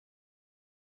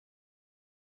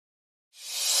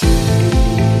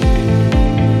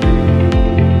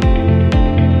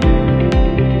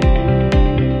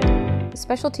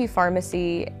Specialty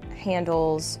pharmacy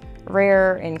handles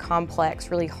rare and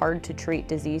complex, really hard to treat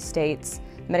disease states.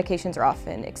 Medications are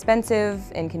often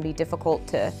expensive and can be difficult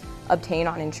to obtain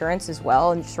on insurance as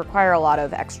well, and just require a lot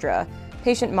of extra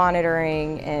patient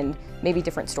monitoring and maybe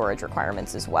different storage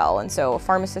requirements as well. And so a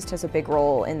pharmacist has a big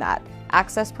role in that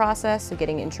access process of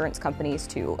getting insurance companies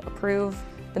to approve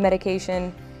the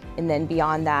medication, and then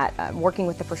beyond that, working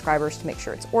with the prescribers to make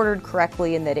sure it's ordered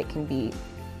correctly and that it can be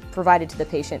provided to the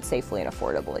patient safely and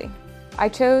affordably. I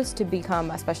chose to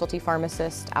become a specialty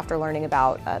pharmacist after learning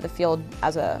about the field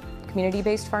as a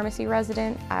community-based pharmacy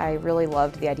resident. I really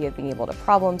loved the idea of being able to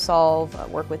problem solve,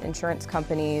 work with insurance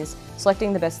companies,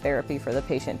 selecting the best therapy for the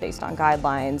patient based on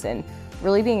guidelines, and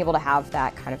really being able to have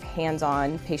that kind of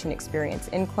hands-on patient experience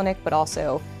in clinic, but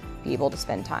also be able to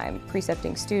spend time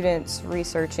precepting students,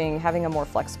 researching, having a more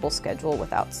flexible schedule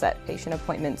without set patient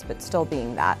appointments, but still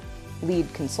being that lead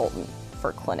consultant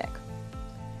for clinic.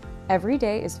 Every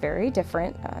day is very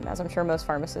different, as I'm sure most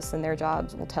pharmacists in their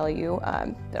jobs will tell you.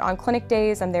 But on clinic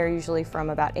days, I'm there usually from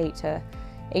about 8 to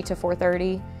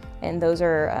 4:30, and those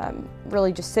are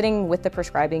really just sitting with the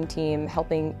prescribing team,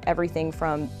 helping everything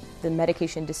from the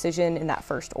medication decision in that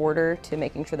first order to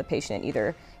making sure the patient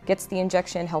either gets the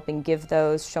injection, helping give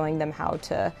those, showing them how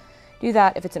to do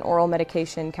that. If it's an oral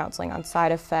medication, counseling on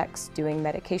side effects, doing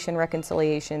medication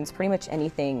reconciliations, pretty much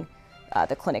anything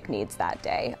the clinic needs that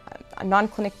day. On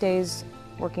non-clinic days,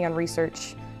 working on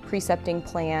research, precepting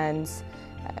plans,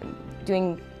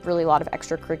 doing really a lot of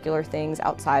extracurricular things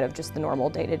outside of just the normal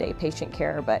day-to-day patient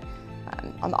care. But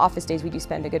on the office days, we do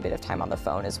spend a good bit of time on the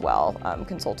phone as well,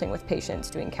 consulting with patients,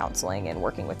 doing counseling, and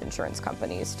working with insurance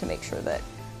companies to make sure that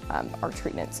our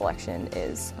treatment selection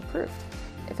is approved.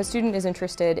 If a student is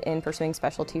interested in pursuing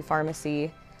specialty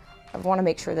pharmacy, I want to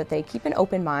make sure that they keep an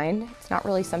open mind. It's not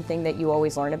really something that you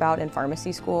always learn about in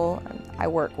pharmacy school. I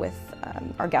work with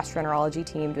our gastroenterology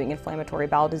team doing inflammatory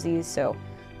bowel disease, so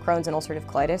Crohn's and ulcerative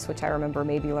colitis, which I remember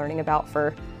maybe learning about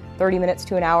for 30 minutes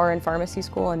to an hour in pharmacy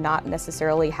school and not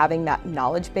necessarily having that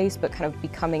knowledge base, but kind of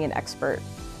becoming an expert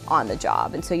on the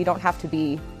job. And so you don't have to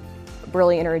be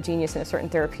brilliant or a genius in a certain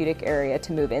therapeutic area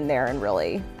to move in there and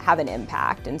really have an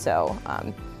impact. And so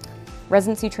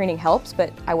residency training helps,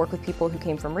 but I work with people who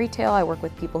came from retail, I work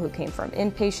with people who came from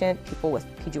inpatient, people with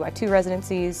PGY2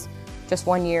 residencies, just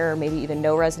 1 year, maybe even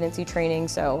no residency training.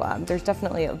 So there's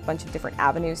definitely a bunch of different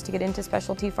avenues to get into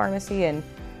specialty pharmacy, and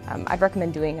I'd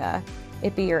recommend doing a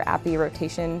IPI or API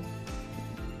rotation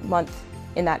month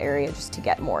in that area just to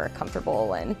get more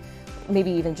comfortable and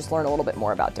maybe even just learn a little bit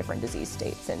more about different disease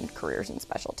states and careers in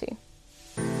specialty.